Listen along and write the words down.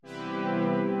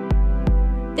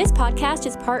This podcast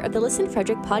is part of the Listen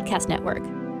Frederick Podcast Network.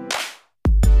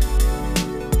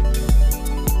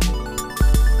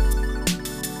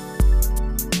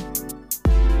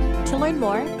 To learn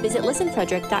more, visit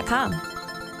listenfrederick.com.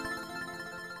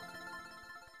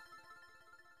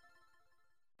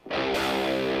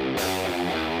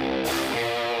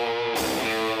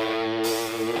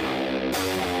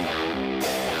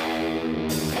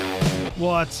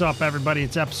 What's up, everybody?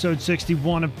 It's episode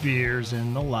 61 of Beers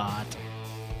in the Lot.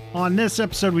 On this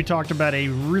episode, we talked about a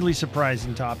really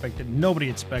surprising topic that nobody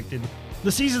expected, the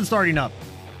season starting up.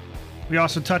 We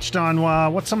also touched on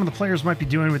what some of the players might be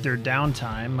doing with their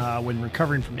downtime when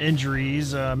recovering from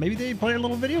injuries. Maybe they play a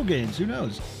little video games, who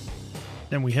knows?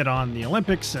 Then we hit on the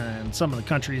Olympics and some of the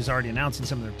countries already announcing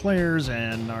some of their players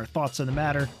and our thoughts on the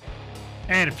matter,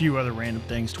 and a few other random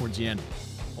things towards the end.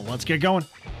 Well, let's get going.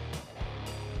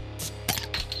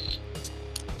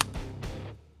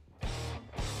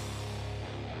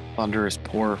 Thunderous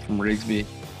pour from Rigsby.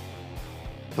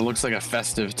 It looks like a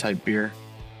festive type beer.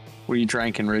 What are you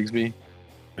drinking, Rigsby?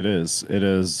 It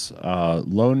is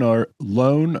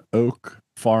Lone Oak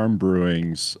Farm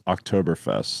Brewing's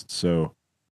Oktoberfest. So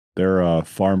they're a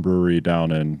farm brewery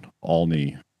down in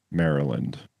Olney,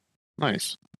 Maryland.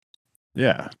 Nice.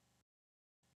 Yeah.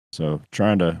 So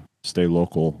trying to stay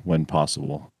local when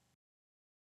possible.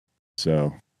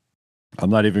 So I'm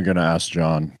not even going to ask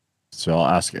John. So I'll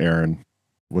ask Aaron.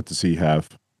 What does he have?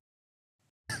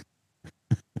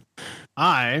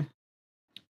 I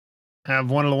have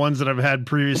one of the ones that I've had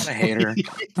previously. I hate her.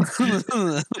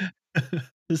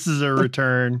 This is a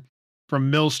return from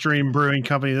Millstream Brewing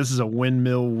Company. This is a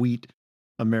windmill wheat,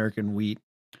 American wheat.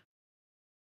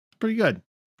 It's pretty good.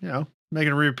 You know,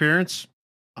 making a reappearance.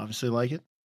 Obviously like it.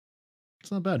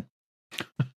 It's not bad.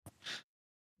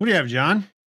 What do you have, John?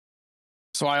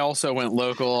 So I also went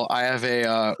local. I have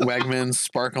a Wegmans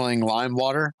sparkling lime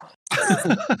water.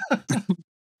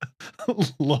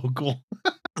 Local.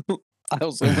 I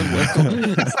also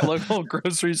went local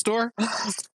grocery store.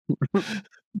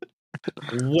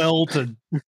 Well to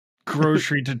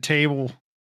grocery to table.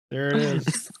 There it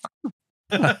is.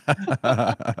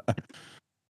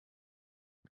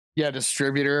 Yeah,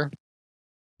 distributor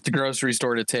to grocery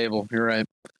store to table. You're right.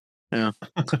 Yeah.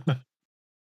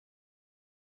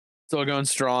 Still going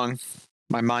strong.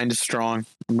 My mind is strong.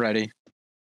 I'm ready.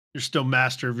 You're still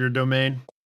master of your domain.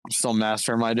 I'm still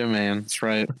master of my domain. That's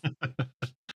right.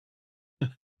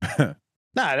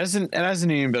 Nah, it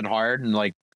hasn't even been hard, and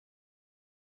like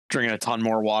drinking a ton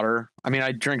more water. I mean,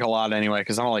 I drink a lot anyway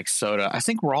because I don't like soda. I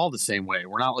think we're all the same way.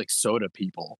 We're not like soda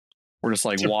people. We're just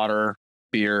like water,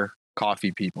 beer,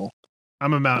 coffee people.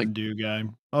 I'm a Mountain Dew guy.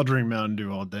 I'll drink Mountain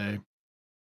Dew all day.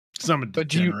 Because I'm a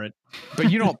degenerate.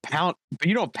 But you don't pound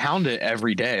it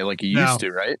every day like you used to,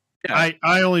 right? Yeah.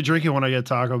 I only drink it when I get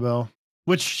Taco Bell,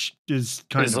 which is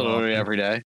kind of literally every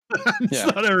day. It's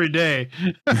not every day.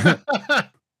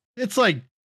 It's like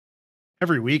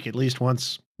every week, at least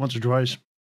once or twice.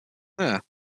 Yeah.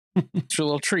 It's your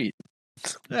little treat.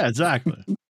 Yeah, exactly.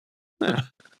 Yeah.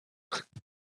 All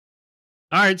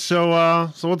right, so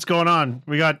what's going on?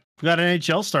 We got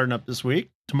NHL starting up this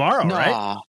week. Tomorrow,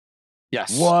 right?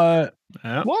 Yes. What?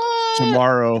 Yeah. What?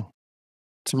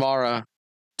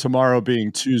 Tomorrow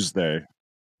being Tuesday.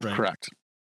 Right. Correct.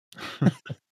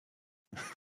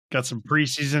 Got some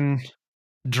preseason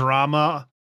drama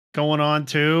going on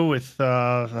too with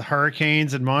the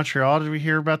Hurricanes in Montreal. Did we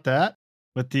hear about that?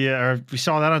 With the we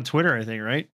saw that on Twitter, I think,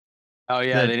 right? Oh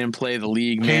yeah, they didn't play the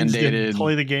league Canes mandated. Didn't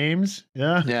play the games.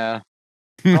 Yeah. Yeah.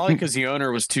 Probably because the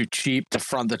owner was too cheap to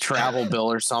front the travel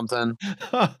bill or something.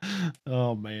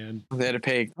 Oh man, they had to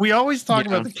pay. We always talk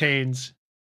about the Canes.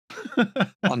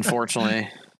 Unfortunately,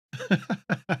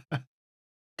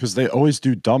 because they always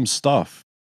do dumb stuff.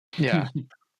 Yeah.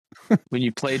 When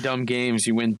you play dumb games,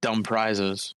 you win dumb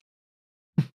prizes.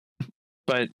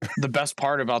 But the best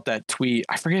part about that tweet,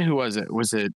 I forget who was it.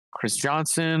 Was it Chris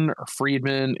Johnson or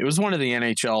Friedman? It was one of the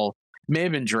NHL. It may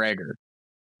have been Drager.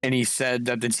 And he said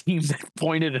that the team that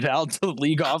pointed it out to the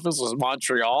league office was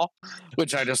Montreal,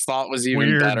 which I just thought was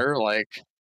even better. Like,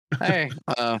 hey,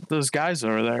 those guys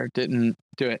over there didn't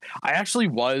do it. I actually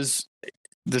was,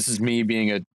 this is me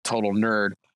being a total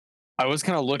nerd. I was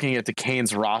kind of looking at the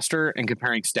Canes roster and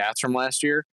comparing stats from last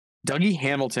year. Dougie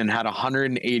Hamilton had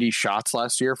 180 shots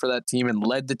last year for that team and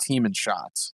led the team in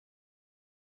shots.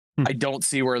 I don't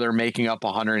see where they're making up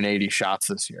 180 shots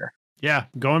this year. Yeah,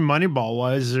 going Moneyball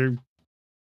wise,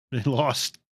 they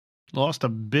lost a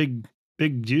big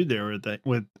dude there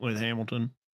with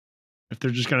Hamilton. If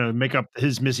they're just gonna make up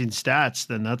his missing stats,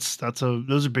 then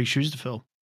those are big shoes to fill.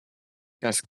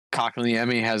 Yes,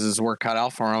 Kotkaniemi has his work cut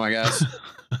out for him, I guess.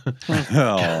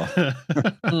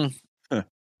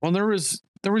 Well, there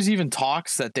was even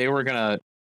talks that they were gonna.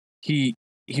 He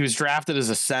was drafted as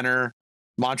a center.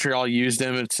 Montreal used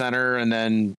him at center and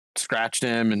then scratched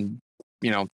him, and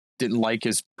didn't like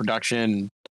his production.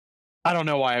 I don't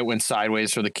know why it went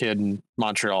sideways for the kid in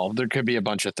Montreal. There could be a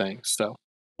bunch of things. So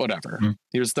whatever.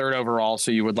 He was third overall,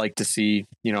 so you would like to see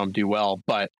him do well.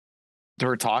 But there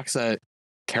were talks that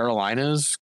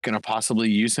Carolina's going to possibly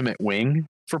use him at wing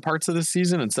for parts of the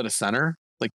season instead of center.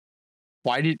 Like,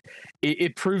 why did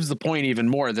it proves the point even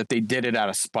more that they did it out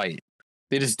of spite.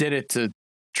 They just did it to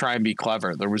try and be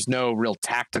clever. There was no real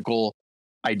tactical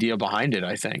idea behind it,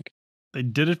 I think. They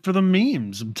did it for the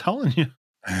memes. I'm telling you.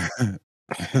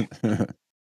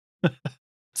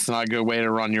 It's not a good way to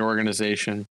run your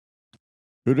organization.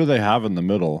 Who do they have in the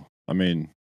middle? I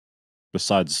mean,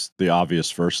 besides the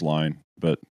obvious first line,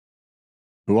 but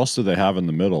who else do they have in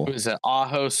the middle? It was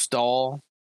Aho, Stahl,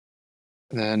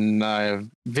 and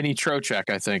then Vinny Trocheck,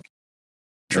 I think.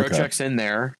 Trocheck's in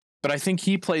there, but I think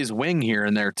he plays wing here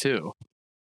and there too.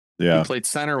 Yeah. He played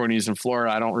center when he was in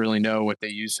Florida. I don't really know what they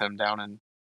use him down in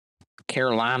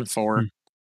Carolina for.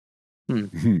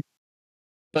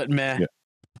 But meh.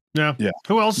 Yeah.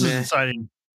 Who else is exciting?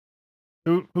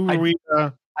 Who are we?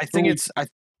 I think I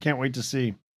can't wait to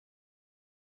see.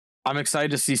 I'm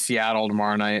excited to see Seattle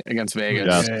tomorrow night against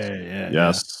Vegas.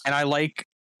 Yes. And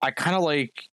I kind of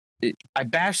like it. I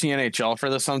bash the NHL for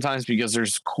this sometimes because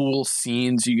there's cool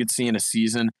scenes you could see in a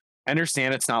season. I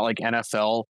understand it's not like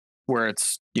NFL where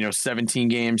it's 17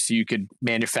 games, so you could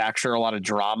manufacture a lot of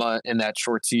drama in that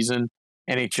short season.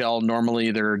 NHL,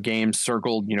 normally there are games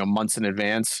circled months in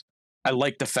advance. I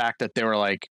like the fact that they were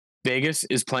like, Vegas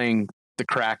is playing the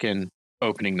Kraken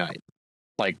opening night.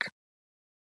 Like,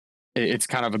 it's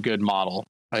kind of a good model.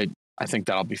 I think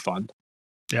that'll be fun.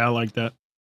 Yeah, I like that.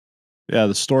 Yeah,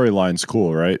 the storyline's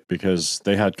cool, right? Because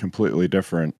they had completely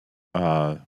different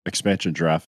expansion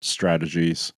draft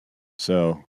strategies.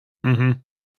 So,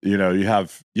 you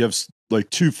have like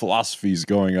two philosophies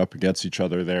going up against each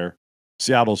other there.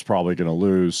 Seattle's probably going to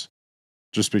lose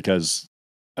just because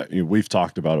we've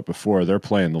talked about it before. They're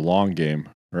playing the long game,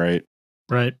 right?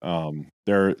 Right.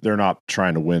 They're not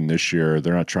trying to win this year.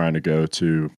 They're not trying to go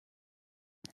to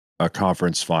a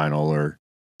conference final or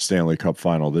Stanley Cup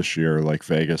final this year like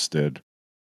Vegas did.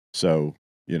 So,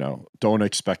 don't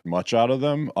expect much out of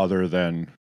them other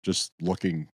than just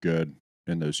looking good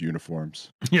in those uniforms.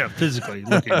 Yeah, physically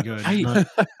looking good.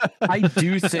 I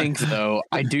do think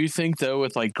though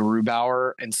with like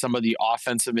Grubauer and some of the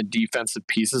offensive and defensive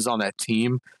pieces on that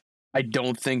team, I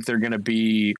don't think they're going to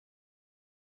be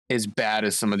as bad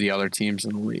as some of the other teams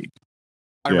in the league.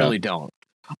 I really don't.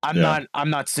 I'm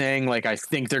not saying like I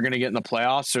think they're going to get in the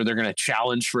playoffs or they're going to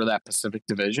challenge for that Pacific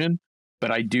Division,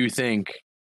 but I do think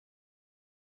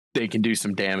they can do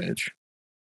some damage.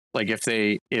 Like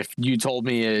if you told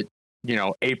me it,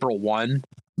 April 1,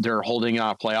 they're holding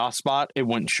a playoff spot, it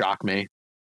wouldn't shock me.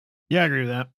 Yeah, I agree with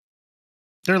that.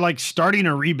 They're like starting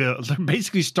a rebuild. They're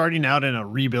basically starting out in a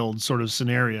rebuild sort of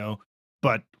scenario,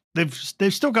 but they've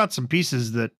still got some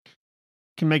pieces that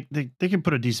can make they can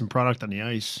put a decent product on the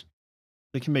ice.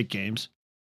 They can make games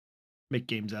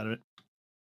out of it.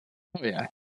 Oh yeah.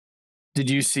 Did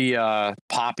you see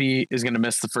Poppy is going to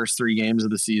miss the first 3 games of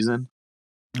the season?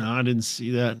 No, I didn't see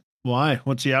that. Why?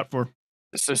 What's he out for?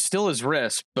 So still his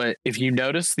wrist, but if you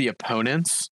notice the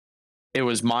opponents, it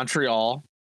was Montreal,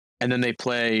 and then they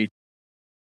play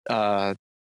the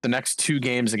next 2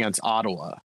 games against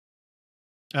Ottawa.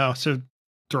 Oh, so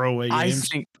throwaway games. I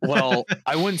think. Well,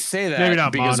 I wouldn't say that Maybe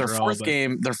not because Montreal,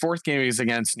 their fourth game is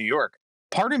against New York.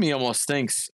 Part of me almost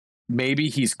thinks maybe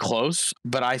he's close,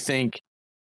 but I think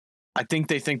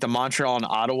they think the Montreal and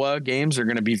Ottawa games are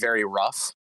going to be very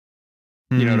rough,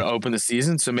 to open the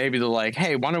season. So maybe they're like,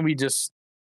 hey, why don't we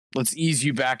let's ease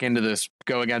you back into this,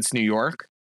 go against New York.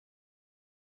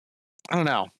 I don't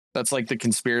know. That's like the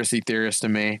conspiracy theorist to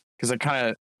me. Because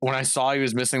when I saw he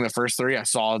was missing the first 3, I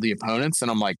saw the opponents and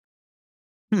I'm like,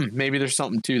 maybe there's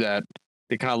something to that.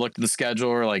 They kind of looked at the schedule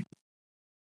or like,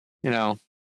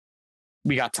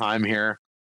 we got time here.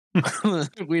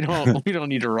 we don't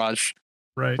need to rush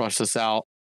this out.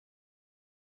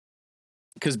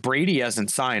 Because Brady hasn't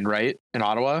signed, right? In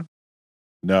Ottawa?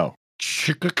 No.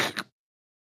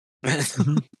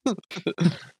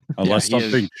 Unless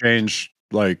something changed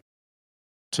like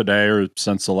today or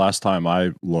since the last time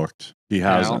I looked. He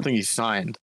hasn't. I don't think he's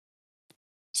signed.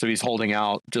 So he's holding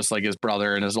out just like his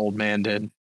brother and his old man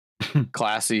did.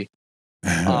 Classy.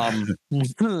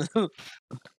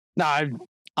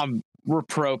 We're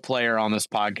pro player on this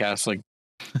podcast. Like,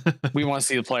 we want to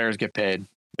see the players get paid.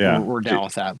 Yeah, we're down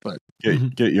with that. But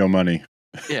get your money.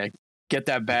 yeah, get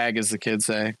that bag, as the kids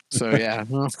say. So yeah.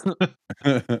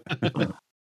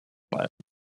 But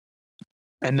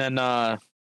and then I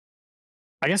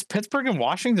guess Pittsburgh and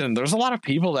Washington, there's a lot of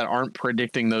people that aren't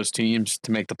predicting those teams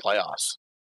to make the playoffs.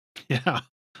 Yeah.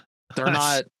 They're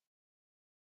not.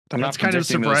 That's kind of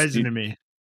surprising to me.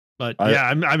 But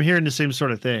I'm hearing the same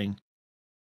sort of thing.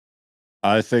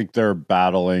 I think they're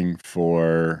battling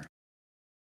for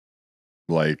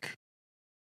like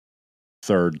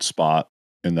third spot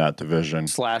in that division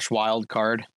 / wild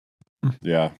card.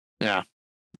 Yeah. Yeah.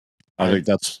 I think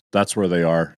that's where they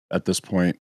are at this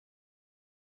point.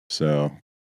 So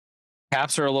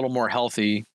Caps are a little more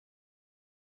healthy.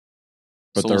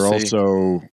 But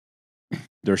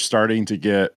they're starting to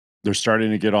get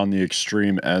on the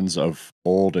extreme ends of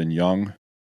old and young.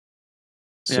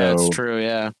 So, yeah, it's true.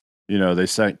 Yeah. They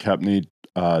sent Kepney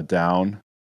down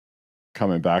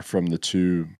coming back from the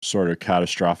 2 sort of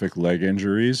catastrophic leg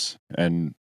injuries,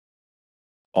 and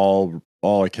all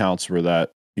accounts were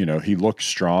that, he looked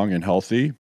strong and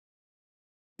healthy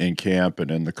in camp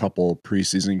and in the couple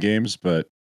preseason games, but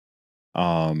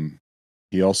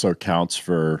he also counts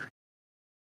for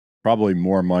probably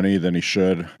more money than he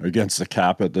should against the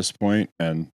cap at this point.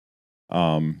 And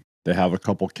they have a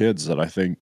couple kids that I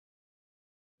think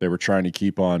they were trying to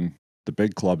keep on the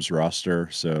big club's roster,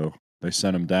 so they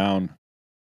sent him down.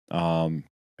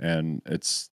 And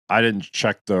I didn't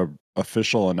check the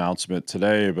official announcement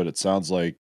today, but it sounds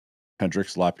like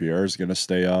Hendrix Lapierre is going to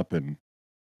stay up, and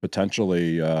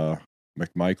potentially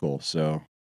McMichael. So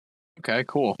okay,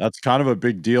 cool. That's kind of a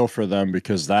big deal for them,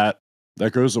 because that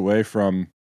goes away from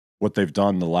what they've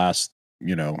done the last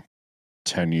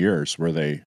 10 years, where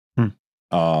they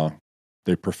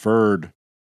preferred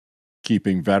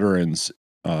keeping veterans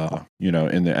in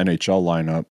the NHL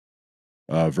lineup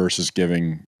versus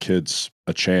giving kids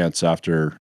a chance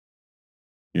after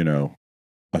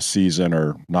a season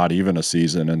or not even a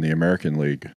season in the American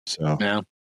League. So yeah,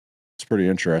 it's pretty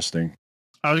interesting.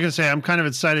 I was gonna say I'm kind of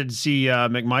excited to see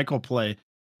McMichael play.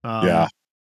 Yeah,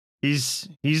 he's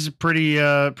a pretty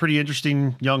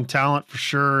interesting young talent for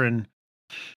sure. And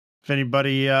if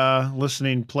anybody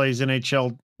listening plays the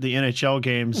NHL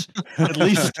games, at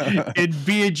least in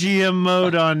BGM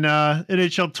mode on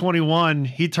NHL 21,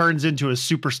 he turns into a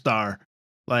superstar.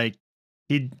 Like,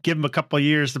 he'd give him a couple of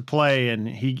years to play, and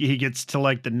he gets to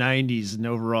like the 90s in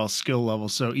overall skill level.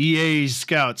 So EA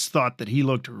scouts thought that he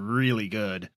looked really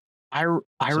good. I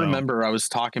remember I was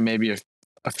talking maybe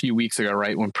a few weeks ago,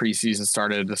 right when preseason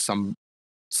started, to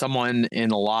someone in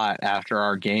the lot after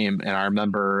our game, and I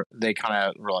remember they kind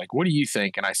of were like, "What do you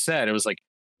think?" And I said, it was like,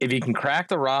 if he can crack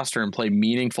the roster and play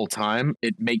meaningful time,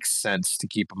 it makes sense to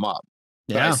keep him up.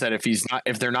 Yeah. But I said,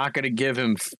 if they're not going to give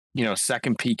him,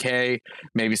 second PK,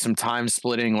 maybe some time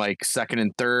splitting like second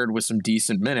and third with some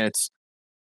decent minutes,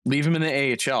 leave him in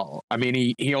the AHL. I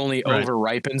mean, he only over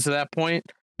ripens to that point,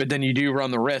 but then you do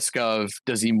run the risk of,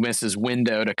 does he miss his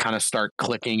window to kind of start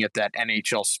clicking at that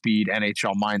NHL speed,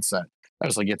 NHL mindset? I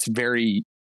was like, it's very,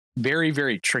 very,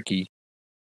 very tricky.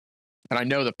 And I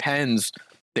know the Pens,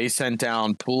 they sent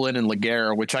down Poulin and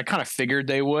Laguerre, which I kind of figured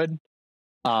they would.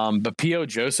 But P.O.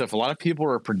 Joseph, a lot of people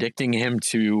were predicting him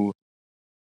to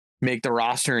make the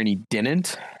roster, and he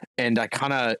didn't. And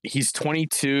he's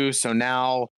 22, so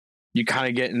now you kind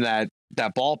of get in that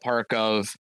ballpark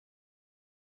of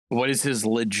what is his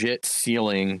legit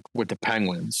ceiling with the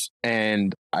Penguins.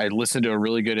 And I listened to a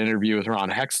really good interview with Ron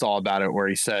Hextall about it, where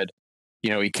he said,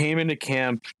 he came into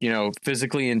camp,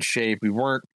 physically in shape. We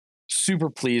weren't super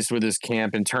pleased with his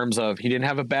camp in terms of, he didn't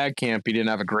have a bad camp, he didn't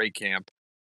have a great camp,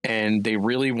 and they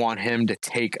really want him to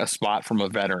take a spot from a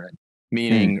veteran,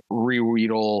 meaning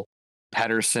Riedel,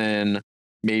 Pedersen,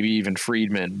 maybe even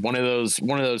Friedman. One of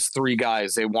those 3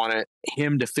 guys, they wanted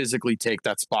him to physically take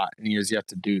that spot, and he has yet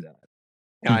to do that.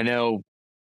 And I know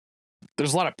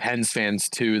there's a lot of Pens fans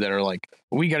too that are like,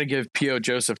 we got to give P.O.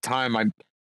 Joseph time.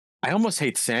 I almost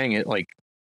hate saying it, like,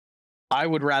 I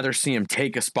would rather see him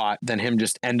take a spot than him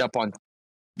just end up on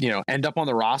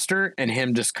the roster and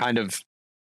him just kind of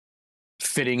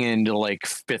fitting into like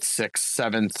 5th, 6th,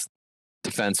 7th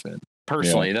defenseman.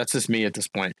 Personally, that's just me at this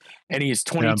point. And he's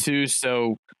 22,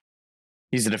 so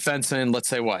he's a defenseman. Let's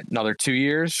say another 2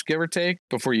 years, give or take,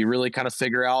 before you really kind of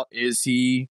figure out, is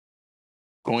he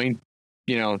going,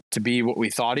 to be what we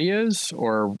thought he is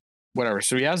or whatever.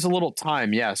 So he has a little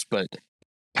time, yes, but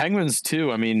Penguins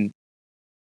too. I mean,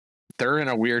 they're in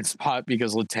a weird spot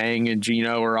because Letang and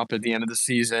Gino are up at the end of the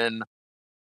season.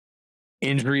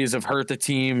 Injuries have hurt the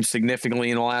team significantly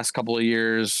in the last couple of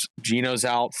years. Gino's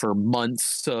out for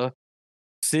months.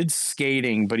 Sid's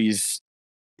skating, but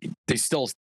they still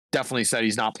definitely said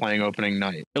he's not playing opening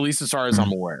night, at least as far as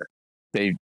I'm aware.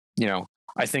 They,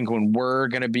 I think when we're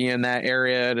going to be in that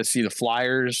area to see the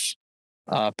Flyers,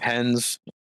 Pens,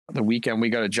 the weekend we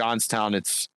go to Johnstown,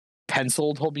 it's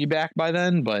penciled he'll be back by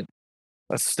then, but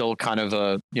that's still kind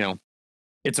of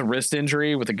it's a wrist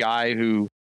injury with a guy who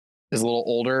is a little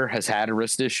older, has had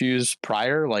wrist issues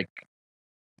prior. Like,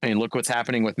 I mean, look what's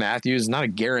happening with Matthews. Not a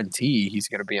guarantee he's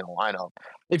going to be in the lineup.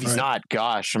 If he's not,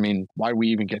 gosh, I mean, why we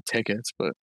even get tickets?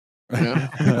 But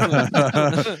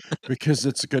because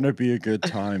it's going to be a good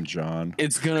time, John.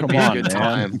 It's going to be a good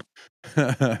time.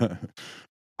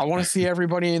 I want to see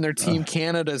everybody in their Team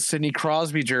Canada Sidney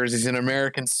Crosby jerseys in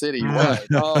American City. What?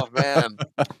 Oh man.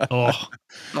 Oh,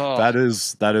 that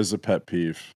is a pet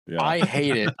peeve. Yeah. I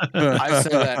hate it. I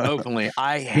say that openly.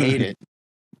 I hate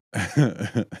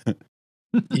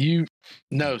it.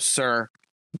 No, sir.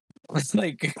 It's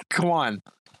like, come on.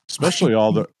 Especially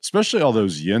all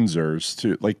those Yinzers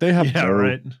too. Like they have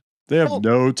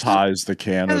no ties to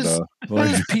Canada.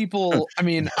 Those people. I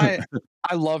mean,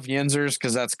 I love Yinzers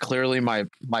because that's clearly my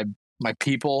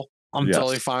people. I'm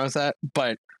totally fine with that.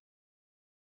 But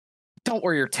don't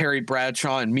wear your Terry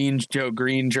Bradshaw and Mean Joe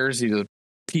Green jersey to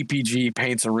PPG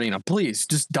Paints Arena, please.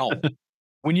 Just don't.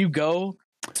 When you go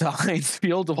to Heinz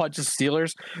Field to watch the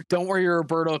Steelers, don't wear your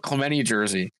Roberto Clemente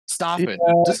jersey. Stop it.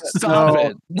 Just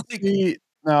stop it.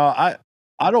 No,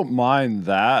 I don't mind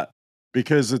that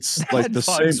because it's like the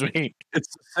same.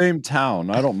 It's the same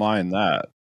town. I don't mind that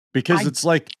because it's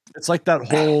like that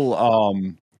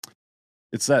whole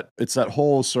it's that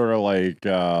whole sort of like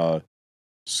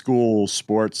school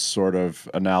sports sort of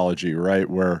analogy, right?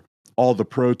 Where all the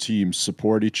pro teams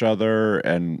support each other,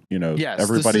 and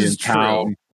everybody in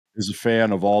town is a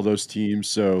fan of all those teams.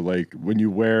 So like when you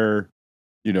wear,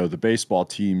 the baseball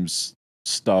team's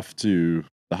stuff to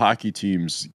the hockey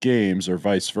team's games or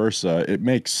vice versa, it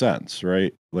makes sense,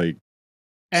 right? Like,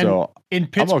 and so in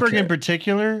Pittsburgh in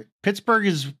particular, Pittsburgh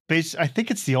is I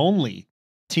think it's the only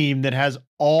team that has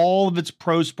all of its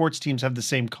pro sports teams have the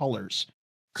same colors.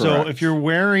 Correct. So if you're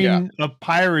wearing a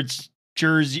Pirates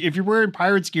jersey, if you're wearing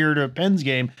Pirates gear to a Pens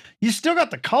game, you still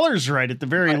got the colors right at the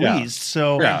very least.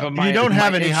 So if you don't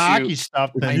have any hockey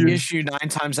stuff, then my issue 9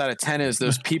 times out of 10 is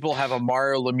those people have a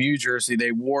Mario Lemieux jersey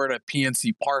they wore at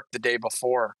PNC Park the day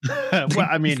before. Well,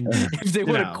 I mean, if they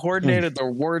would have coordinated their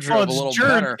wardrobe a little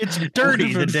better. It's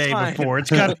dirty the day before.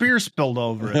 It's got beer spilled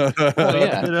over it. Oh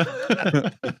yeah.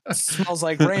 It smells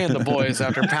like Ray and the boys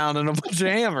after pounding a bunch of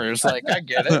hammers. Like, I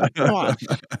get it. Come on.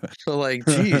 So like,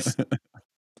 geez.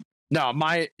 No,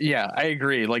 I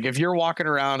agree. Like if you're walking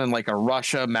around in like a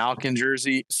Russia Malkin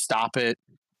jersey, stop it.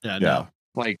 Yeah, no.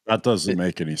 Like that doesn't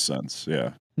make any sense.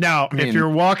 Yeah. Now, if you're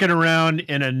walking around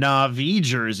in a Na'Vi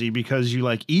jersey because you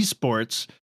like esports,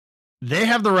 they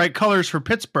have the right colors for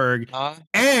Pittsburgh.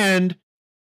 And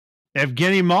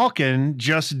Evgeny Malkin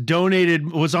just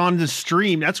was on the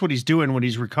stream. That's what he's doing when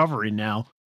he's recovering now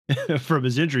from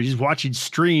his injury. He's watching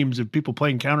streams of people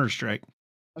playing Counter-Strike.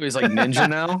 Oh, he's like ninja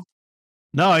now?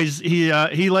 No,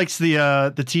 he likes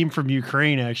the team from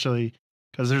Ukraine actually,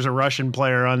 because there's a Russian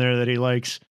player on there that he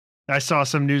likes. I saw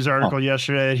some news article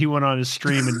yesterday that he went on his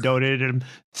stream and donated him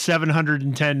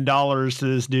 $710 to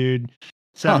this dude.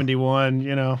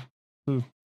 71,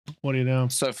 what do you know?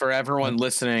 So for everyone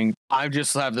listening, I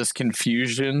just have this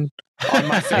confusion on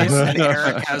my face, and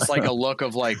Eric has like a look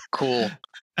of like cool,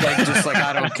 like just like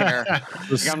I don't care.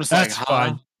 Like, I'm just like,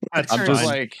 fine. I'm just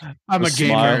like I'm a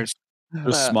gamer.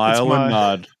 Just smile and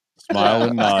nod. Smile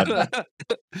and nod.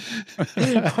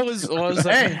 What was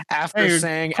that? After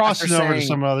saying crossing over to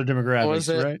some other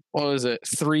demographics, right? What was it?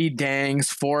 3 dangs,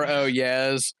 4 oh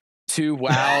yes, 2 wows.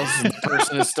 The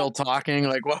person is still talking.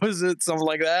 Like, what was it? Something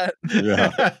like that.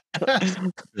 Yeah.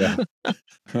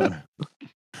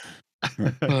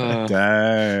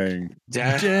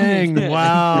 Dang.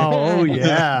 Wow. Oh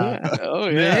yeah. Oh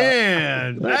yeah.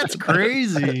 Man, that's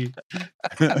crazy.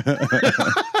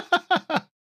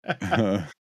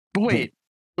 Wait.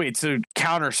 So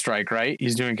Counter-Strike, right?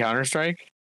 He's doing Counter-Strike.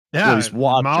 Yeah, well, he's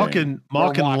watching.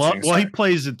 Malkin he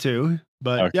plays it too,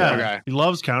 but he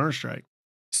loves Counter-Strike.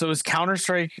 So is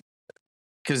Counter-Strike,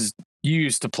 because you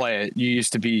used to play it, you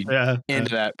used to be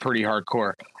into that pretty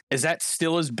hardcore. Is that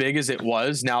still as big as it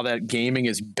was now that gaming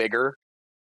is bigger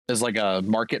as like a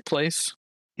marketplace?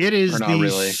 It is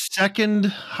the second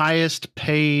highest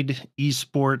paid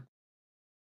esport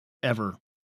ever.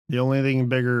 The only thing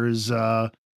bigger is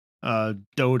Dota,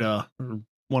 or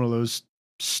one of those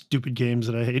stupid games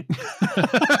that I hate.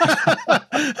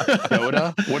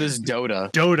 Dota? What is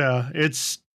Dota? Dota.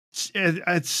 It's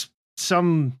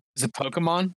some. Is it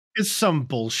Pokemon? It's some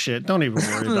bullshit. Don't even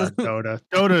worry about Dota.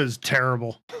 Dota is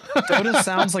terrible. Dota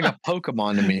sounds like a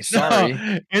Pokemon to me. Sorry.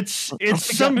 No, it's Like,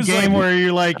 some I was game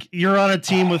like- where you're on a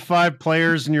team with 5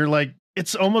 players and you're like,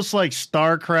 it's almost like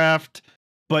StarCraft,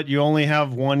 but you only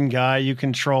have one guy you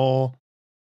control.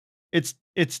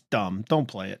 It's dumb. Don't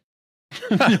play it.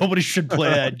 Nobody should play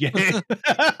that game.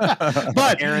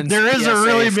 But Aaron's there is a PSA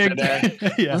really for big today.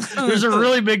 there's a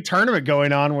really big tournament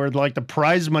going on where like the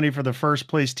prize money for the first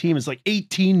place team is like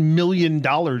 $18 million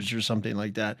or something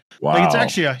like that. Wow. Like it's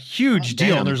actually a huge Oh,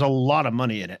 deal. damn. There's a lot of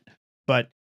money in it. But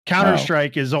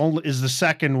Counter-Strike is the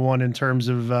second one in terms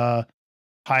of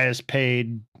highest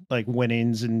paid like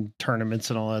winnings and tournaments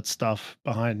and all that stuff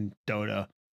behind Dota.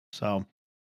 So,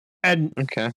 and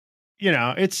Okay.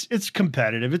 it's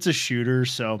competitive. It's a shooter,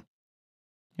 so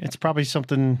it's probably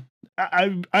something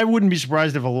I wouldn't be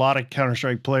surprised if a lot of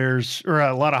Counter-Strike players or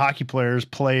a lot of hockey players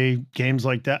play games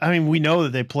like that. I mean, we know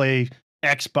that they play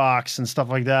Xbox and stuff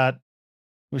like that.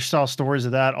 We saw stories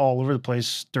of that all over the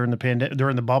place during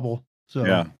the bubble. So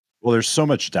Yeah. Well, there's so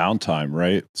much downtime,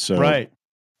 right? So right.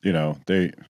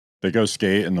 They go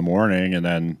skate in the morning and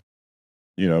then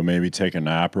maybe take a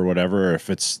nap or whatever. If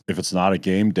it's not a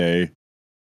game day,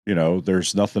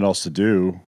 there's nothing else to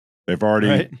do. They've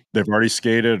already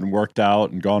skated and worked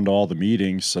out and gone to all the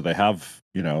meetings, so they have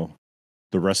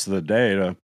the rest of the day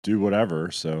to do whatever.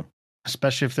 So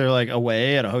Especially if they're like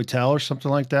away at a hotel or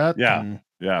something like that. Yeah. then,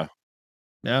 yeah,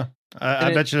 yeah.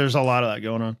 I bet you there's a lot of that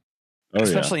going on.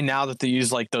 Especially now that they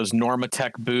use like those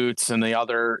Normatec boots and the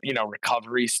other,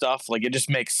 recovery stuff. Like it just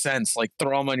makes sense. Like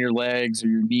throw them on your legs or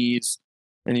your knees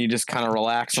and you just kind of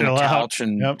relax on Chill the out. couch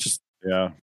and Yep. just yeah.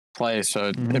 play. So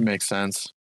it Mhm. makes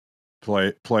sense.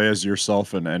 Play as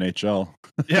yourself in NHL.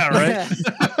 Yeah, right.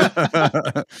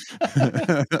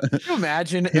 Can you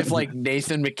imagine if like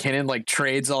Nathan McKinnon like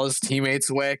trades all his teammates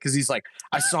away because he's like,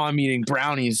 I saw him eating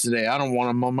brownies today. I don't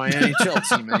want him on my NHL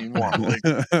team anymore. Like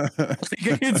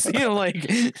I can see him like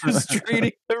just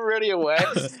trading everybody away.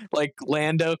 Like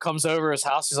Lando comes over his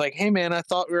house. He's like, hey man, I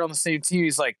thought we were on the same team.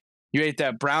 He's like, you ate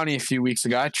that brownie a few weeks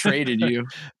ago. I traded you.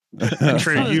 I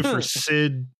traded you for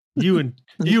Sid. You and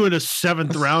a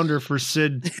 7th rounder for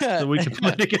Sid so we can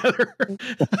play together.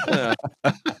 Yeah.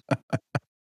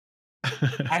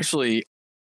 Actually,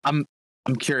 I'm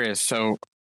curious. So,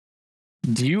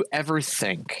 do you ever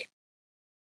think,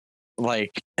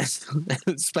 like,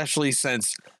 especially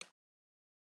since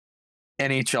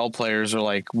NHL players are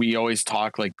like, we always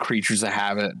talk like creatures of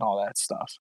habit and all that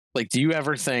stuff. Like, do you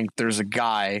ever think there's a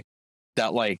guy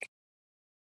that like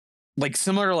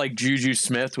similar to like Juju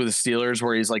Smith with the Steelers,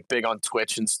 where he's like big on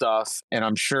Twitch and stuff? And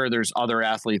I'm sure there's other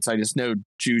athletes. I just know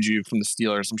Juju from the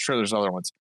Steelers. I'm sure there's other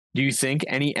ones. Do you think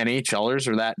any NHLers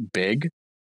are that big?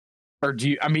 Or do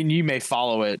you, I mean, you may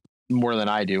follow it more than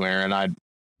I do, Aaron. I'm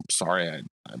sorry,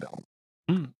 I don't.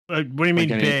 What do you mean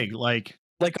Like any- big? Like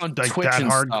On Like Twitch that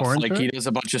and hardcore stuff. into Like he it? does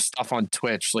a bunch of stuff on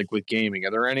Twitch, like with gaming.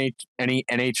 Are there any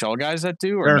NHL guys that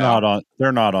do? Or They're no?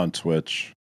 not on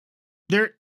Twitch.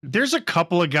 there's a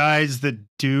couple of guys that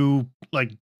do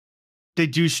like they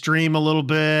do stream a little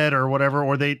bit or whatever,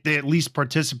 or they at least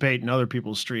participate in other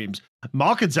people's streams.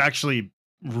 Malkin's actually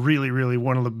really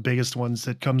one of the biggest ones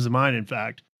that comes to mind, in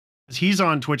fact. 'Cause he's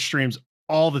on Twitch streams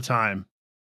all the time.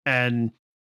 And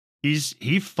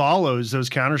he follows those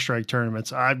Counter-Strike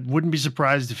tournaments. I wouldn't be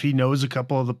surprised if he knows a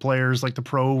couple of the players, like the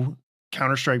pro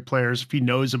Counter-Strike players. If he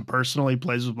knows them personally,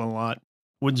 plays with them a lot.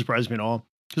 Wouldn't surprise me at all.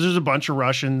 Because there's a bunch of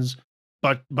Russians,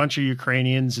 but bunch of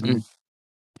Ukrainians, and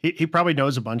he probably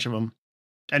knows a bunch of them.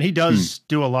 And he does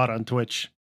do a lot on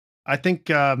Twitch. I think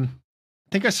I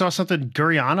saw something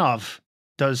Guryanov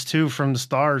does too from the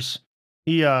Stars.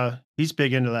 He's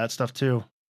big into that stuff too.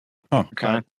 Oh,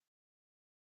 Okay.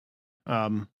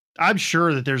 I'm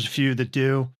sure that there's a few that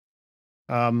do.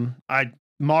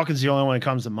 Malkin's the only one that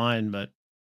comes to mind, but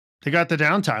they got the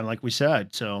downtime, like we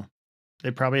said, so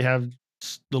they probably have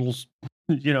little,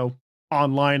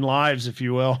 online lives, if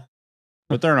you will.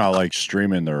 but they're not like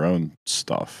streaming their own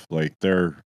stuff. Like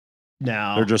they're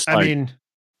Now They're just I like- mean,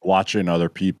 watching other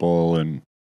people and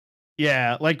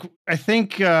yeah, like I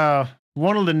think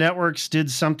one of the networks did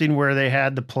something where they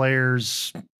had the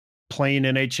players playing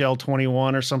NHL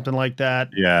 21 or something like that.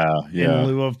 in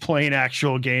lieu of playing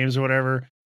actual games or whatever.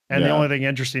 And the Yeah. only thing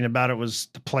interesting about it was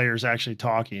the players actually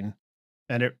talking.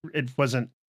 And it wasn't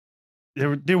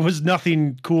there was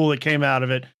nothing cool that came out of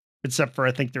it, except for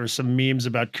I think there was some memes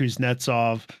about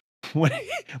Kuznetsov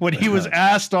when he was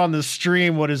asked on the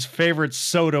stream what his favorite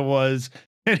soda was,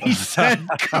 And he said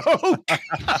Coke.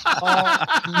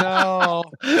 No.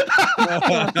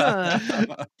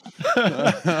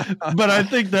 But I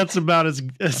think that's about as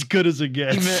good as it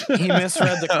gets. He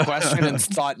misread the question and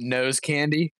thought nose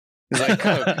candy. He's like,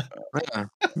 Coke. Yeah,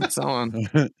 it's on.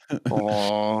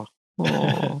 Oh.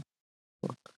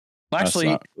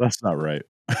 Actually, that's not right.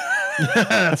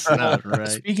 That's not right.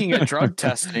 Speaking of drug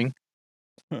testing,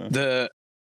 a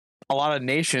lot of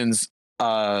nations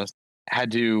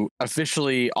had to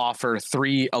officially offer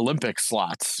 3 Olympic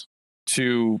slots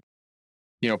to,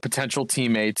 potential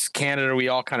teammates. Canada, we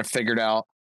all kind of figured out.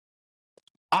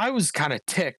 I was kind of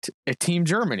ticked at Team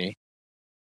Germany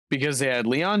because they had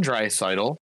Leon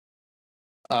Draisaitl.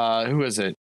 Who was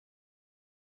it?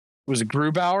 Was it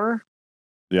Grubauer?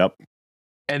 Yep.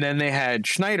 And then they had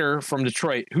Schneider from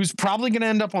Detroit, who's probably going to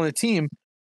end up on the team,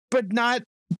 but not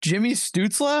Jimmy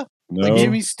Stutzla. No. Like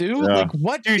Jimmy Stu? Yeah. Like,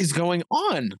 what is going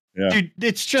on? Yeah. Dude,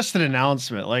 it's just an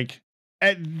announcement. Like,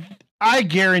 I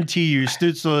guarantee you,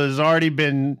 Stutzla has already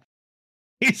been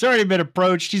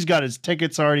approached. He's got his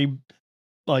tickets already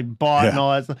bought and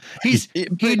all that stuff.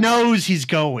 He knows he's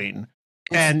going,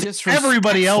 and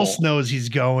everybody else knows he's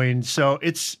going. So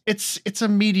it's a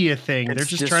media thing. They're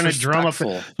just trying to drum up.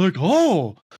 Like,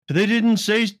 oh, they didn't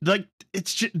say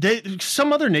it's just,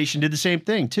 some other nation did the same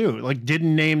thing too. Like,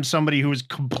 didn't name somebody who was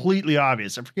completely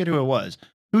obvious. I forget who it was.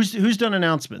 Who's done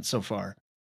announcements so far?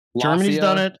 Latvia, Germany's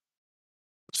done it.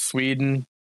 Sweden,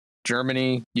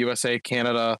 Germany, USA,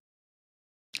 Canada.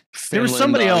 Finland, there was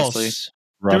somebody obviously. else.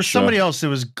 Russia. There was somebody else that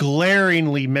was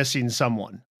glaringly missing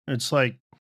someone. It's like,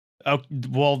 oh,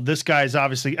 well, this guy's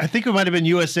obviously. I think it might have been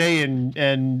USA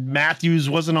and Matthews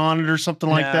wasn't on it or something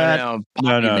like that.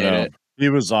 No. He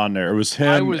was on there. It was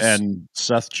him and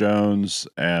Seth Jones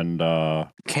and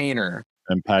Kaner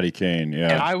and Patty Kane.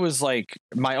 Yeah. And I was like,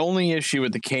 my only issue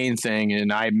with the Kane thing,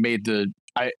 and I made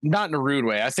not in a rude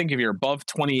way. I think if you're above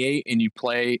 28 and you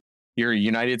play, you're a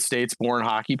United States born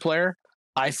hockey player,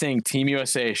 I think Team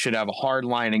USA should have a hard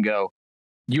line and go,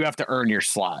 you have to earn your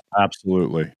slot.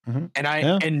 Absolutely. Mm-hmm.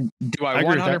 And do I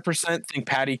 100% think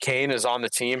Patty Kane is on the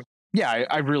team? Yeah,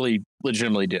 I really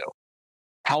legitimately do.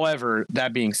 However,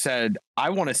 that being said,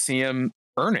 I want to see him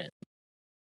earn it.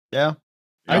 Yeah,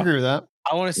 I agree with that.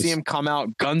 I want to see him come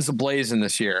out guns a-blazing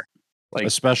this year. Like,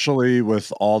 especially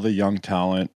with all the young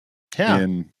talent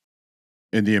in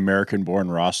the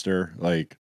American-born roster,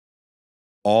 like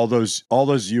all those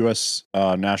U.S.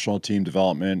 National team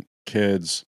development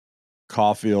kids,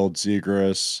 Caulfield,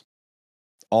 Zegras,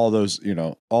 all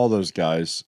those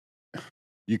guys.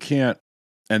 You can't,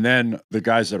 and then the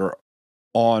guys that are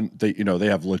on, they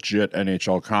have legit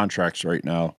NHL contracts right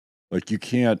now. Like, you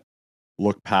can't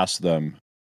look past them,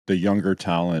 the younger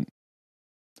talent,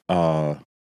 to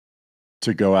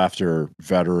go after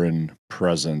veteran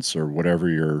presence or whatever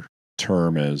your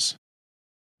term is.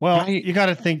 Well, you got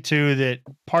to think too that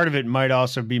part of it might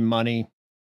also be money.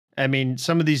 I mean,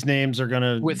 some of these names are going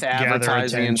to with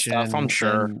advertising and stuff, I'm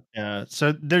sure.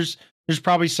 So there's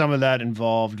probably some of that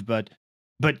involved, but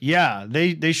yeah,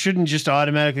 they shouldn't just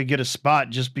automatically get a spot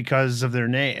just because of their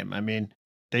name. I mean,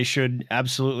 they should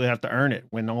absolutely have to earn it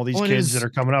when all these kids that are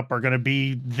coming up are going to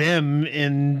be them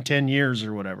in 10 years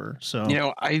or whatever. So,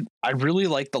 I really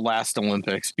like the last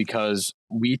Olympics because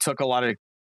we took a lot of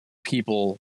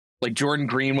people, like Jordan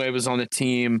Greenway was on the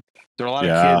team. There are a lot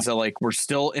of kids that were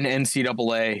still in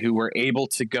NCAA who were able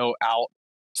to go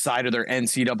outside of their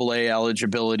NCAA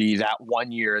eligibility that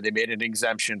 1 year. They made an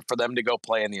exemption for them to go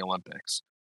play in the Olympics.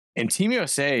 And Team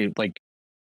USA,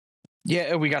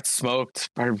 we got smoked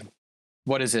by,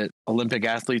 what is it? Olympic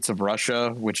Athletes of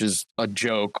Russia, which is a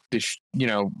joke.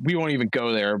 We won't even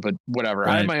go there, but whatever.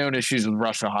 Right. I have my own issues with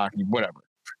Russia hockey, whatever.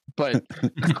 But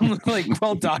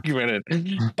well documented.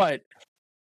 But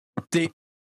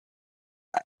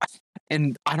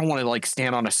and I don't want to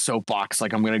stand on a soapbox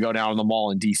like I'm going to go down the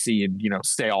mall in DC and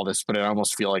say all this, but I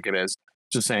almost feel like it is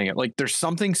just saying it. Like, there's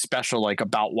something special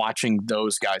about watching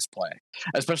those guys play,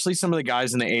 especially some of the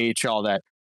guys in the AHL that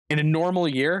in a normal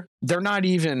year I'm not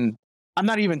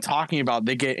even talking about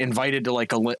they get invited to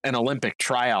an Olympic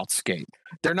tryout skate.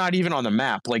 They're not even on the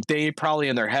map. Like, they probably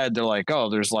in their head they're like, oh,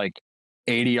 there's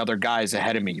 80 other guys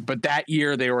ahead of me. But that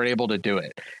year they were able to do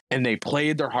it, and they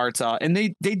played their hearts out, and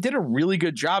they did a really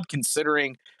good job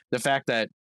considering the fact that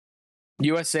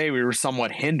USA, we were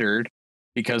somewhat hindered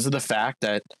because of the fact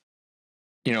that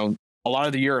a lot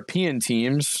of the European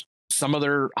teams, some of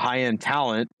their high-end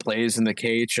talent plays in the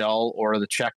KHL or the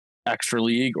Czech Extra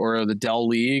League or the Dell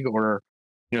League or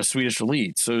Swedish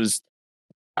Elite. So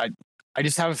I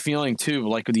just have a feeling too,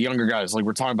 with the younger guys,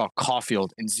 we're talking about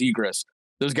Caulfield and Zegras,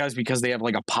 those guys, because they have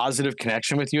a positive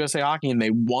connection with USA Hockey and they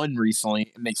won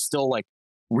recently, and they still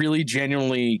really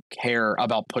genuinely care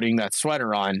about putting that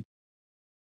sweater on,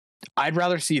 I'd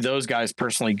rather see those guys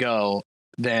personally go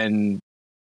than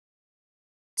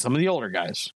some of the older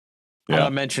guys. I'm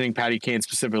not mentioning Patty Kane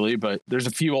specifically, but there's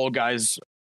a few old guys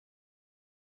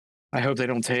I hope they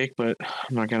don't take, but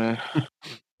I'm not gonna,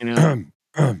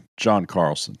 John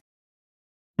Carlson.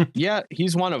 Yeah,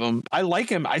 he's one of them. I like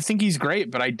him. I think he's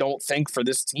great, but I don't think for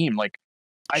this team. Like,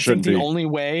 I Shouldn't think the be. only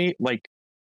way, like,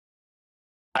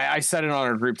 I said it on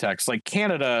our group text, like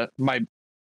Canada, my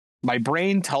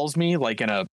brain tells me, like,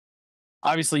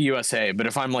 obviously USA, but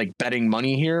if I'm like betting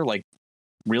money here, like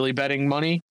really betting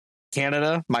money,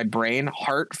 Canada, my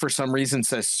heart for some reason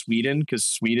says Sweden, because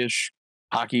Swedish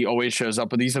hockey always shows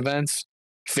up at these events.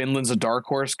 Finland's a dark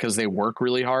horse because they work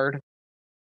really hard.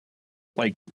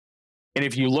 Like, and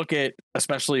if you look at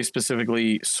especially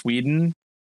specifically Sweden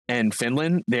and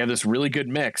Finland, they have this really good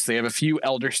mix. They have a few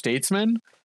elder statesmen,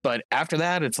 but after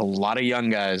that, it's a lot of young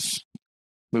guys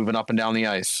moving up and down the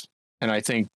ice. And I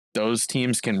think those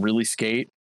teams can really skate.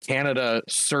 Canada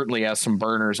certainly has some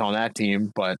burners on that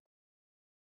team, but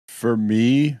For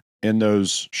me, in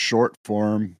those short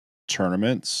form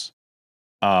tournaments,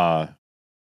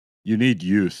 you need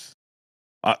youth.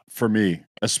 For me,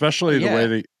 especially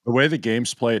the way the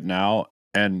game's played now,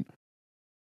 and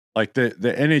like the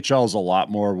NHL is a lot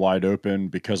more wide open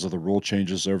because of the rule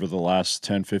changes over the last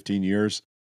 10, 15 years.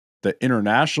 The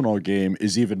international game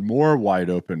is even more wide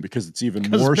open because it's even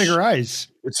more bigger ice.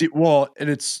 It's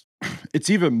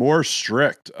even more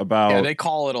strict about they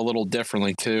call it a little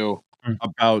differently too.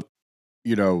 About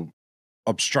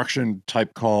obstruction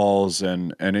type calls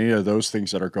and any of those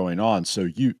things that are going on. So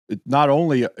not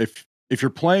only if you're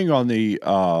playing on the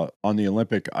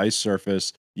Olympic ice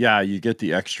surface, you get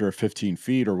the extra 15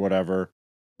 feet or whatever,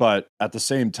 but at the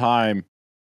same time,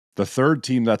 the third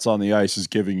team that's on the ice is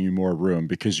giving you more room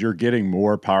because you're getting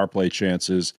more power play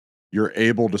chances. You're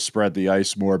able to spread the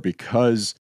ice more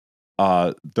because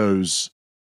those,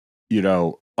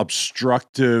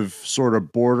 obstructive sort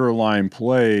of borderline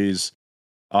plays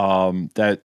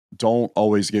that don't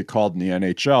always get called in the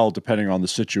NHL, depending on the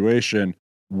situation,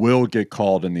 will get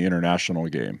called in the international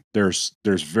game. There's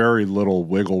very little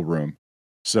wiggle room.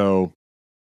 So,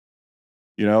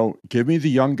 give me the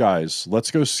young guys. Let's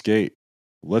go skate.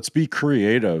 Let's be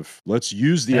creative. Let's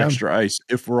use the extra ice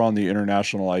if we're on the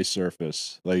international ice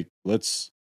surface. Like,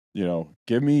 let's,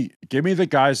 give me the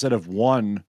guys that have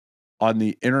won on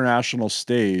the international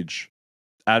stage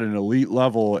at an elite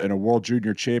level in a World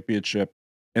Junior Championship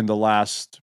in the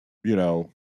last,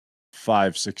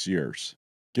 5-6 years.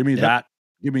 Give me that.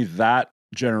 Give me that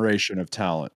generation of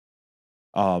talent.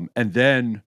 And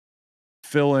then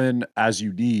fill in as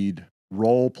you need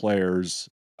role players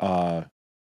that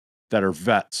are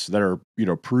vets, that are,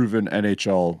 proven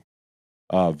NHL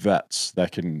vets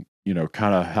that can,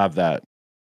 kind of have that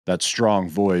strong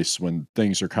voice when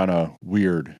things are kind of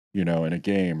weird, in a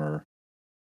game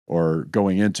or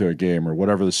going into a game or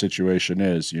whatever the situation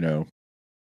is,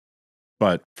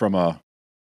 But from a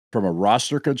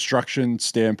roster construction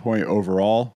standpoint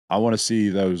overall, I want to see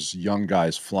those young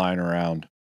guys flying around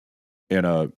in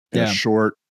a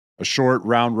short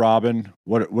round robin.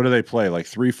 What do they play? Like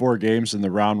 3-4 games in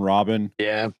the round robin.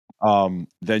 Yeah.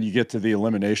 Then you get to the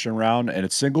elimination round and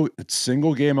it's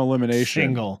single game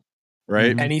elimination.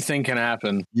 Right? Anything can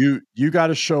happen. You got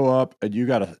to show up and you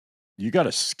got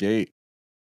to skate.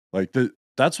 Like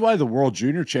that's why the World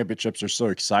Junior Championships are so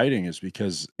exciting, is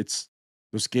because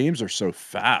those games are so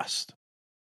fast.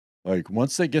 Like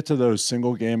once they get to those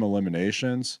single game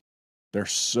eliminations, they're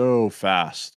so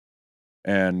fast.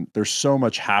 And there's so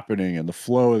much happening in the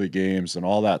flow of the games and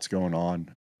all that's going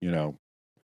on,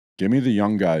 Give me the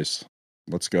young guys.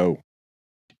 Let's go.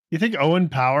 You think Owen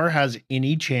Power has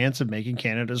any chance of making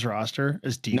Canada's roster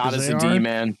as deep Not as as they a are?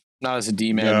 D-man. Not as a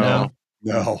D-man,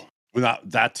 No. Without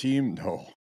that team, no.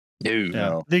 Dude. Yeah.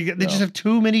 No. They just have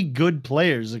too many good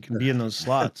players that can be in those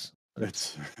slots.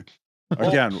 It's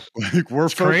again, like we're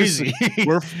crazy.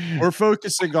 we're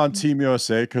focusing on Team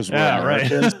USA because we're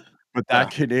Americans. Right. But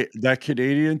that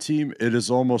Canadian team, it is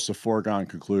almost a foregone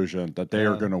conclusion that they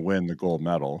are going to win the gold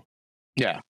medal.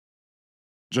 Yeah.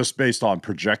 Just based on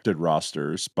projected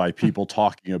rosters by people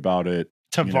talking about it.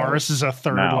 Tavares is a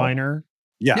third liner.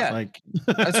 Yeah. Like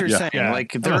that's what you're saying. Yeah.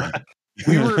 Like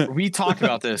we talked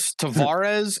about this.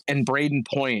 Tavares and Braden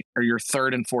Point are your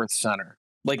third and fourth center.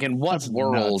 Like in what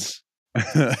world?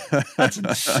 That's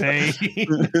insane.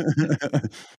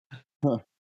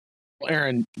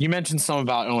 Aaron, you mentioned something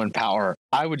about Owen Power.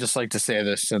 I would just like to say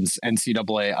this, since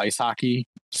NCAA ice hockey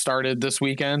started this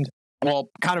weekend. Well,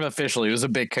 kind of officially, it was a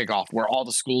big kickoff where all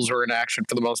the schools were in action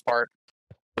for the most part.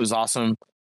 It was awesome.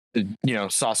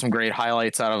 saw some great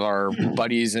highlights out of our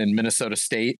buddies in Minnesota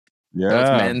State, both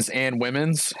Yeah. men's and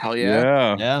women's. Hell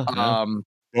yeah. Yeah.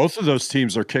 Both of those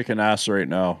teams are kicking ass right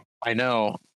now. I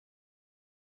know.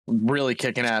 Really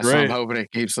kicking ass. So Great. I'm hoping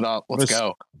it keeps it up. Let's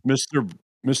go.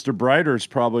 Mr. Brighter's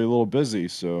probably a little busy,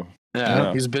 so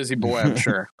Yeah, he's a busy boy, I'm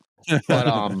sure.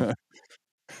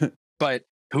 But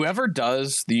whoever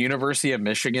does the University of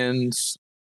Michigan's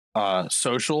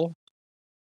social,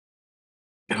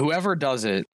 whoever does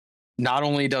it, not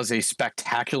only does a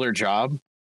spectacular job,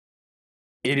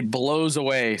 it blows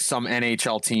away some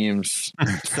NHL teams'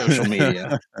 social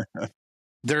media.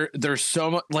 There's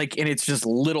so much, like, and it's just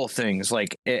little things.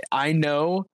 Like, I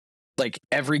know, like,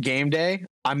 every game day,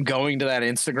 I'm going to that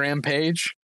Instagram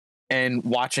page and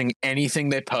watching anything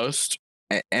they post,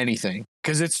 anything,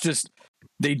 because it's just,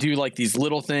 they do like these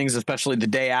little things, especially the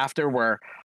day after, where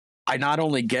I not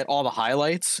only get all the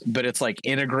highlights, but it's like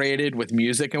integrated with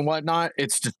music and whatnot.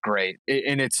 It's just great.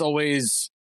 And it's always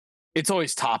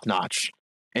top notch.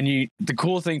 And the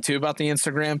cool thing too about the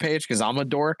Instagram page, because I'm a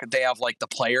dork, they have like the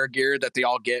player gear that they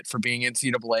all get for being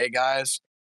NCAA guys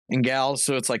and gals.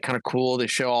 So it's like kind of cool. They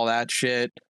show all that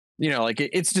shit. Like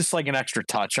it's just like an extra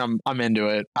touch. I'm into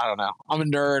it. I don't know. I'm a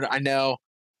nerd. I know.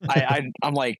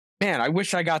 I'm like, man, I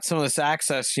wish I got some of this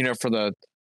access, for the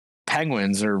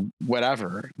Penguins or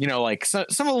whatever. Like some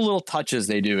of the little touches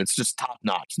they do. It's just top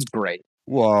notch. It's great.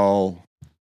 Well,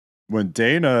 when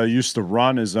Dana used to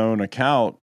run his own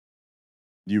account,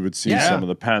 you would see some of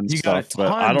the Penn stuff,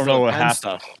 but I don't know what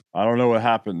happened. I don't know what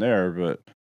happened there, but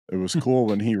it was cool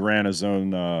when he ran his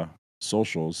own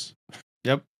socials.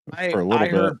 Yep. I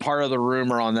heard part of the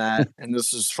rumor on that, and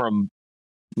this is from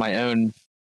my own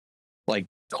like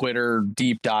Twitter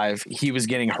deep dive. He was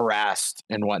getting harassed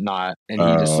and whatnot, and he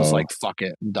just was like, "Fuck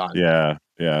it, I'm done." Yeah.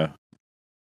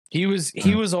 He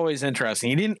was always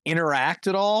interesting. He didn't interact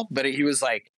at all, but he was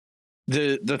like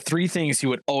the three things he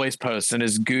would always post, and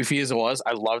as goofy as it was,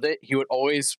 I loved it. He would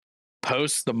always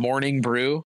post the morning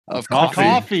brew of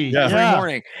coffee every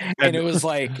morning, and it was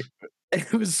like.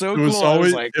 It was so cool. It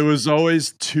was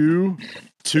always two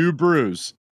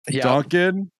brews,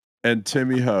 Dunkin' and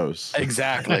Timmy Hose.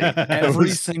 Exactly.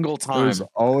 Every single time. It was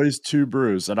always two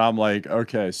brews. And I'm like,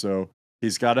 okay, so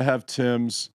he's got to have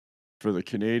Tim's for the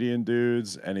Canadian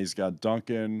dudes, and he's got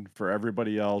Dunkin' for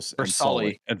everybody else. For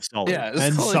Sully. And Sully. Yeah,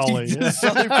 and Sully.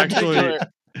 Sully actually,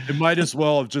 it might as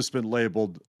well have just been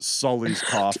labeled Sully's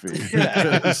coffee.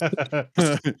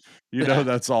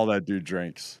 That's all that dude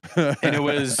drinks.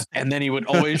 And then he would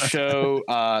always show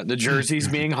the jerseys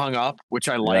being hung up, which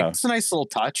I liked. It's a nice little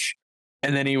touch.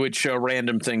 And then he would show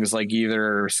random things like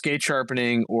either skate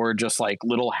sharpening or just like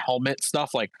little helmet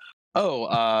stuff, like,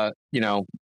 trying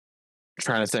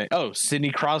to say,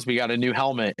 Sidney Crosby got a new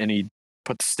helmet, and he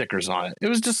put the stickers on it. It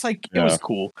was just like, it was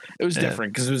cool. It was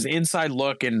different because it was inside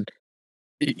look, and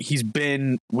he's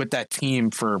been with that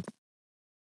team for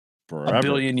forever. A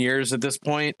billion years at this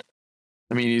point.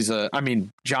 I mean,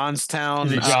 Johnstown.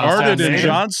 He started in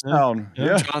Johnstown.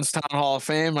 Yeah. Johnstown Hall of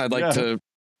Fame. I'd like to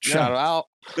shout out.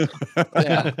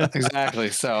 Yeah, exactly.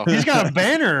 So he's got a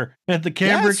banner at the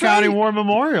Cambridge County War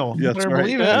Memorial. Yeah, that's right.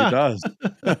 He does.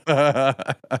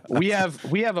 We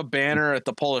have a banner at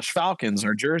the Polish Falcons.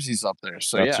 Our jerseys up there.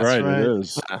 So that's right. It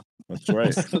is. That's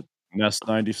right. Nest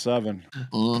 97.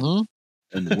 Mm-hmm.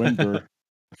 And Windber.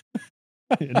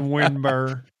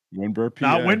 Windber, PA.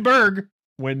 Not Windberg.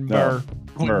 Windber.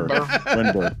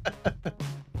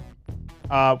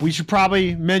 We should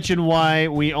probably mention why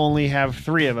we only have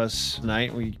three of us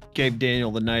tonight. We gave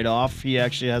Daniel the night off. He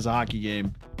actually has a hockey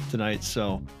game tonight,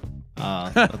 so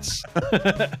that's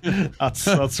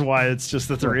why it's just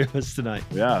the three of us tonight.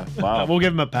 Yeah, wow. We'll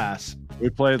give him a pass. We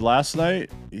played last night.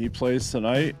 He plays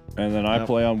tonight, and then I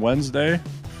play on Wednesday.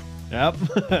 Yep.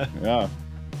 Yeah.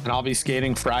 And I'll be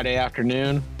skating Friday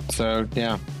afternoon. So,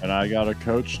 yeah. And I got a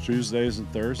coach Tuesdays and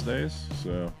Thursdays.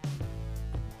 So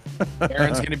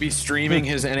Aaron's going to be streaming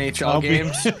his NHL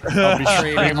games. I'll be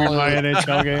streaming my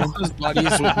NHL games. His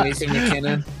buddies with Nathan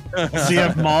McKinnon. See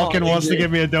if Malkin wants to give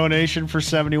me a donation for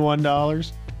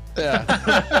 $71. Yeah.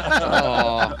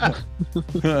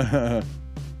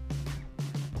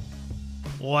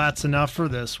 Well, that's enough for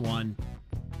this one.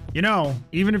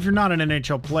 Even if you're not an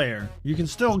NHL player, you can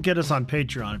still get us on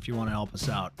Patreon if you want to help us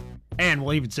out. And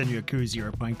we'll even send you a koozie or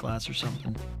a pint glass or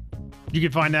something. You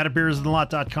can find that at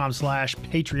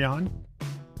beersinalot.com/Patreon.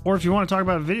 Or if you want to talk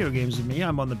about video games with me,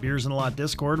 I'm on the Beers in a Lot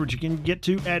Discord, which you can get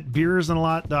to at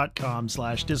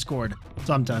beersinalot.com/Discord.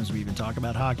 Sometimes we even talk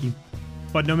about hockey.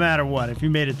 But no matter what, if you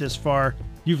made it this far,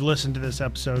 you've listened to this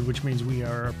episode, which means we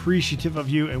are appreciative of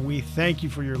you, and we thank you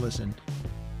for your listen.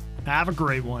 Have a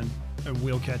great one, and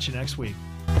we'll catch you next week.